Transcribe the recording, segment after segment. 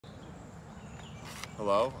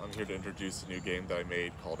Hello, I'm here to introduce a new game that I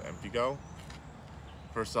made called EmptyGo.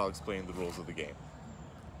 First, I'll explain the rules of the game.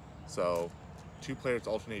 So, two players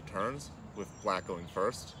alternate turns, with black going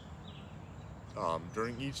first.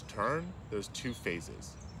 During each turn, there's two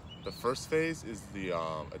phases. The first phase is the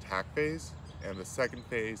attack phase, and the second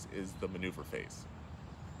phase is the maneuver phase.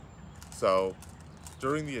 So,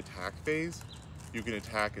 during the attack phase, you can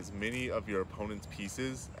attack as many of your opponent's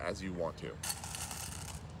pieces as you want to.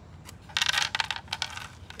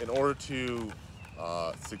 In order to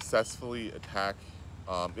successfully attack,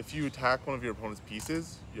 if you attack one of your opponent's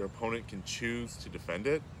pieces, your opponent can choose to defend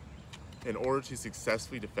it. In order to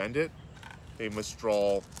successfully defend it, they must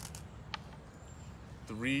draw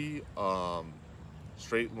three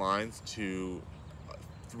straight lines to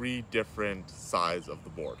three different sides of the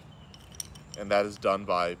board. And that is done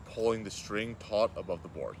by pulling the string taut above the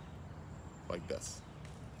board, like this.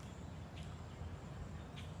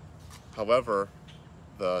 However,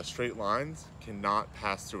 the straight lines cannot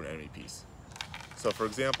pass through an enemy piece. So for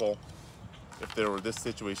example, if there were this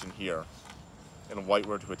situation here, and white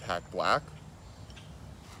were to attack black,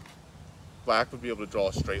 black would be able to draw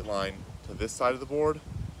a straight line to this side of the board,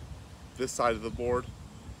 this side of the board,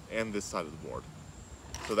 and this side of the board.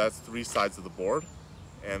 So that's three sides of the board,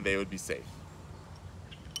 and they would be safe.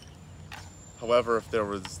 However, if there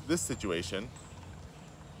was this situation,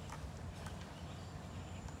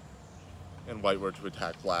 and white were to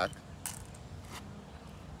attack black,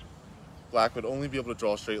 black would only be able to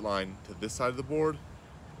draw a straight line to this side of the board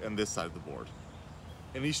and this side of the board.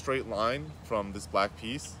 Any straight line from this black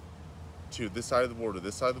piece to this side of the board or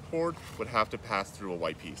this side of the board would have to pass through a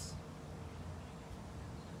white piece.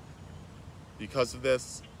 Because of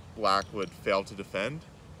this, black would fail to defend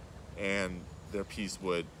and their piece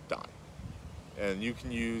would die. And you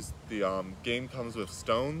can use, the game comes with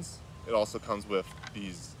stones. It also comes with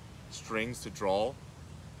these strings to draw,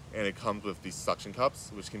 and it comes with these suction cups,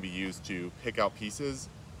 which can be used to pick out pieces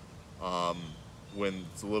when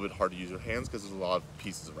it's a little bit hard to use your hands because there's a lot of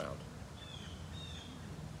pieces around.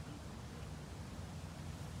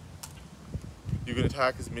 You can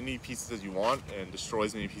attack as many pieces as you want and destroy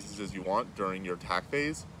as many pieces as you want during your attack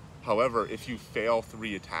phase. However, if you fail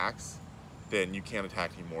 3 attacks, then you can't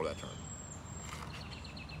attack anymore that turn.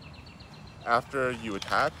 After you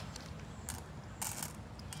attack,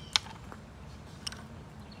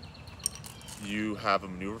 you have a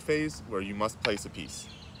maneuver phase where you must place a piece.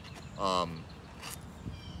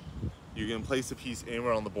 You can place a piece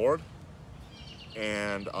anywhere on the board,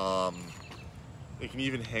 and it can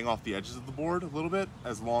even hang off the edges of the board a little bit,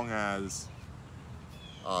 as long as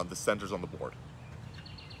the center's on the board.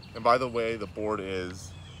 And by the way, the board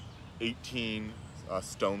is 18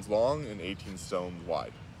 stones long and 18 stones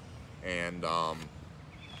wide. And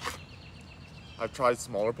I've tried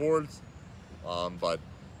smaller boards, but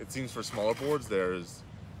it seems for smaller boards there's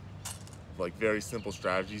like very simple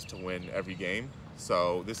strategies to win every game.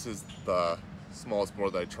 So this is the smallest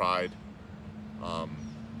board that I tried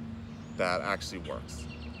that actually works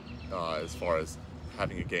as far as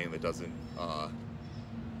having a game that doesn't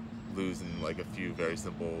lose in like a few very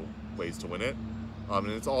simple ways to win it. And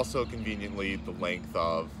it's also conveniently the length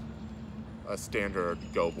of a standard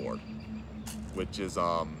Go board, which is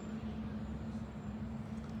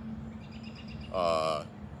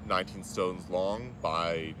 19 stones long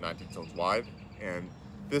by 19 stones wide. And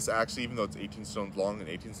this actually, even though it's 18 stones long and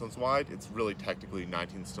 18 stones wide, it's really technically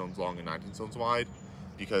 19 stones long and 19 stones wide,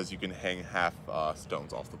 because you can hang half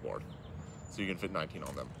stones off the board. So you can fit 19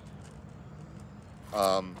 on them.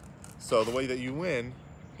 So the way that you win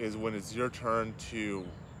is when it's your turn to,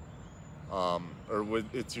 or when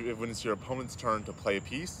it's your opponent's turn to play a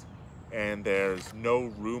piece, and there's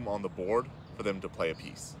no room on the board for them to play a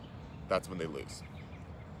piece. That's when they lose.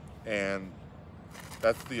 And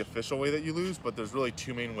that's the official way that you lose, but there's really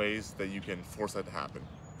 2 main ways that you can force that to happen.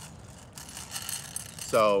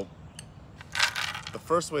 So the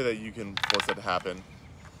first way that you can force that to happen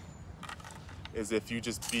is if you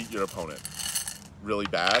just beat your opponent really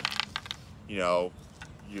bad. You know,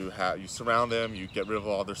 you surround them, you get rid of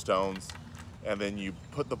all their stones, and then you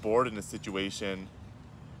put the board in a situation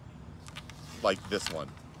like this one,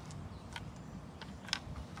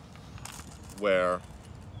 where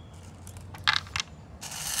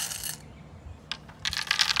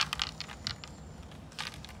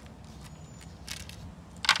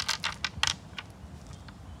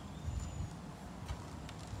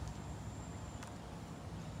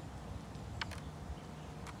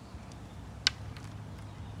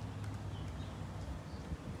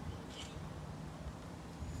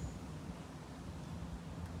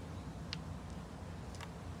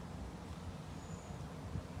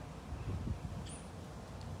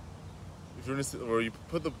you're in a, where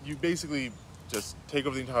you basically just take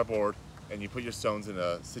over the entire board and you put your stones in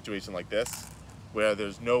a situation like this, where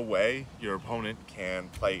there's no way your opponent can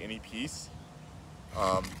play any piece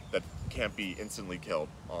that can't be instantly killed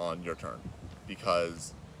on your turn,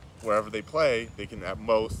 because wherever they play, they can at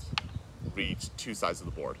most reach 2 sides of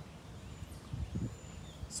the board.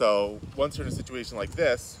 So once you're in a situation like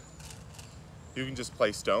this, you can just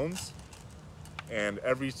play stones, and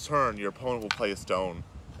every turn your opponent will play a stone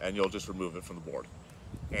and you'll just remove it from the board.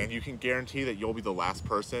 And you can guarantee that you'll be the last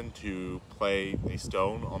person to play a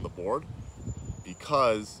stone on the board,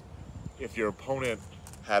 because if your opponent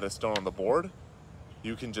had a stone on the board,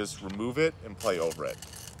 you can just remove it and play over it.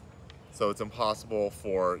 So it's impossible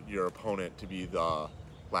for your opponent to be the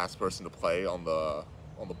last person to play on the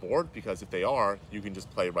board, because if they are, you can just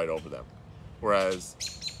play right over them.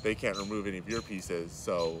 Whereas they can't remove any of your pieces,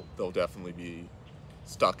 so they'll definitely be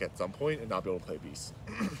stuck at some point and not be able to play a piece.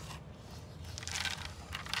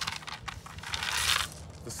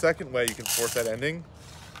 The second way you can force that ending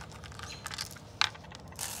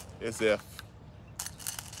is if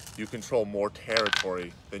you control more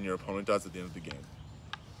territory than your opponent does at the end of the game.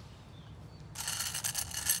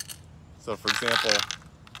 So for example,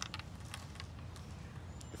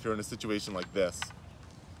 if you're in a situation like this,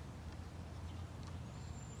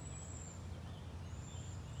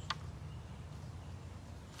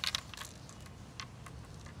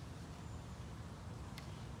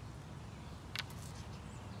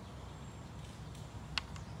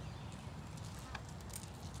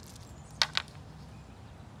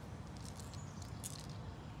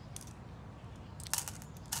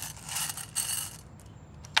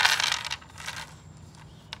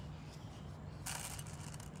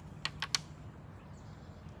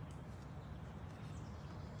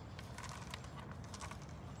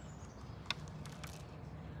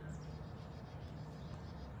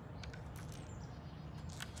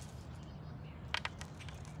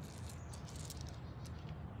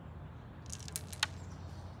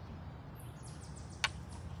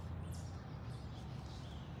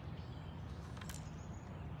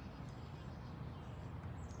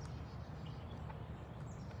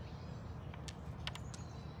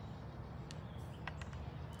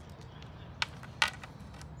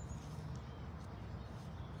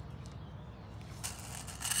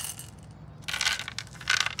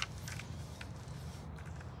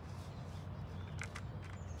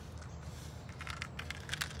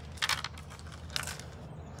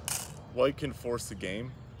 white can force the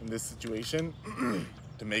game in this situation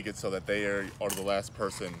to make it so that they are the last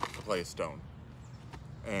person to play a stone.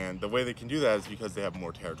 And the way they can do that is because they have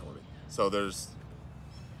more territory. So there's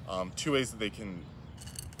 2 ways that they can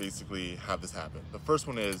basically have this happen. The first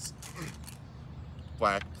one is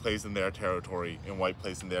black plays in their territory and white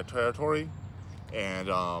plays in their territory, and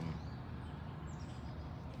of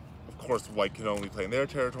course white can only play in their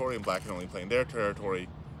territory and black can only play in their territory,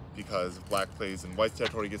 because if black plays in white's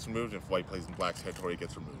territory, it gets removed, and if white plays in black's territory, it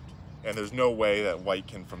gets removed. And there's no way that white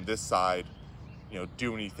can, from this side,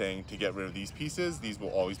 do anything to get rid of these pieces. These will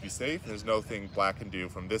always be safe. There's no thing black can do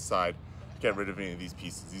from this side to get rid of any of these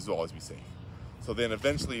pieces. These will always be safe. So then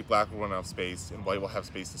eventually black will run out of space and white will have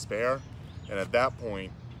space to spare. And at that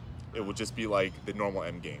point, it will just be like the normal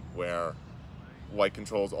M game, where white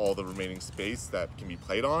controls all the remaining space that can be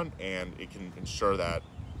played on, and it can ensure that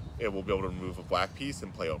it will be able to remove a black piece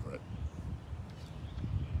and play over it.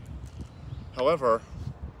 However,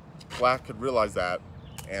 black could realize that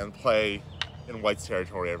and play in white's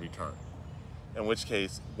territory every turn, in which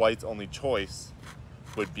case white's only choice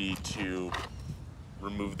would be to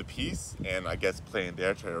remove the piece and I guess play in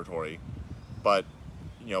their territory. But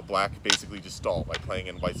black could basically just stall by playing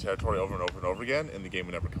in white's territory over and over and over again, and the game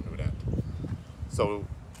would never come to an end. So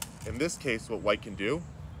in this case, what white can do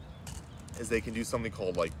is they can do something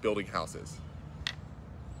called like building houses.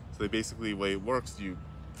 So they basically, the way it works, you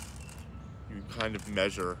kind of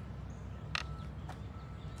measure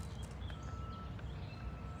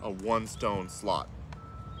a 1 stone slot,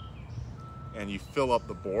 and you fill up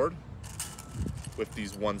the board with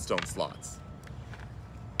these 1 stone slots.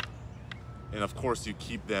 And of course you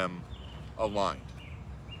keep them aligned.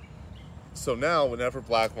 So now whenever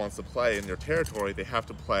black wants to play in their territory, they have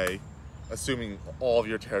to play, assuming all of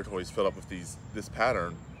your territory is filled up with this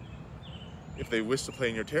pattern. If they wish to play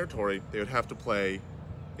in your territory, they would have to play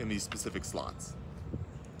in these specific slots.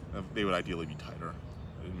 They would ideally be tighter.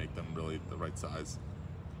 It would make them really the right size.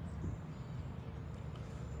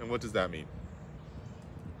 And what does that mean?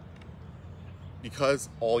 Because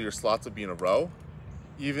all your slots would be in a row,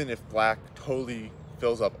 even if black totally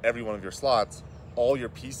fills up every one of your slots, all your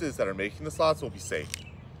pieces that are making the slots will be safe,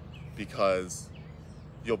 because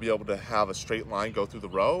you'll be able to have a straight line go through the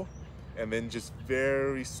row and then just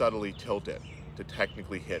very subtly tilt it to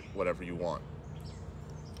technically hit whatever you want.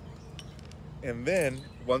 And then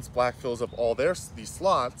once black fills up all these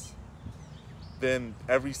slots, then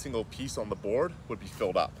every single piece on the board would be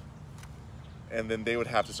filled up. And then they would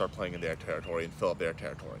have to start playing in their territory and fill up their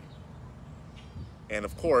territory. And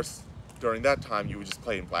of course, during that time, you would just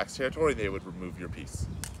play in black's territory, they would remove your piece.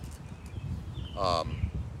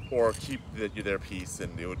 Or keep their piece,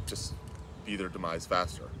 and it would just be their demise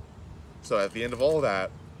faster. So at the end of all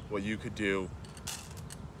that, what you could do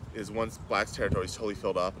is once black's territory is totally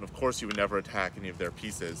filled up, and of course you would never attack any of their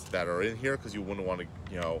pieces that are in here because you wouldn't want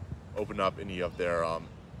to, open up any of their,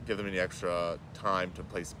 give them any extra time to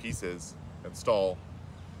place pieces and stall.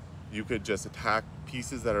 You could just attack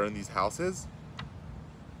pieces that are in these houses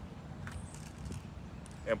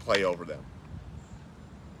and play over them.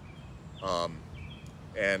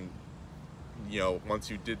 And once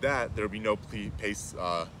you did that, there'd be no pace,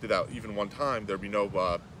 did that even one time, there'd be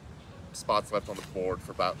no spots left on the board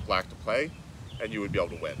for black to play, and you would be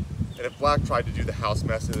able to win. And if black tried to do the house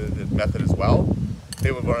method as well,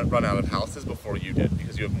 they would run out of houses before you did,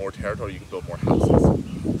 because you have more territory, you can build more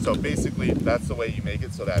houses. So basically, that's the way you make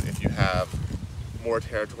it so that if you have more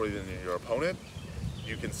territory than your opponent,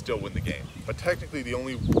 you can still win the game. But technically, the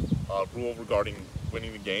only rule regarding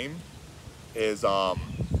winning the game is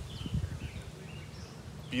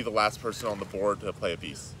be the last person on the board to play a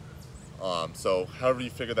piece. So however you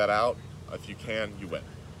figure that out, if you can, you win.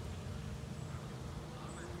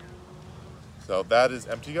 So that is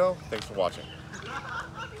Empty Go. Thanks for watching.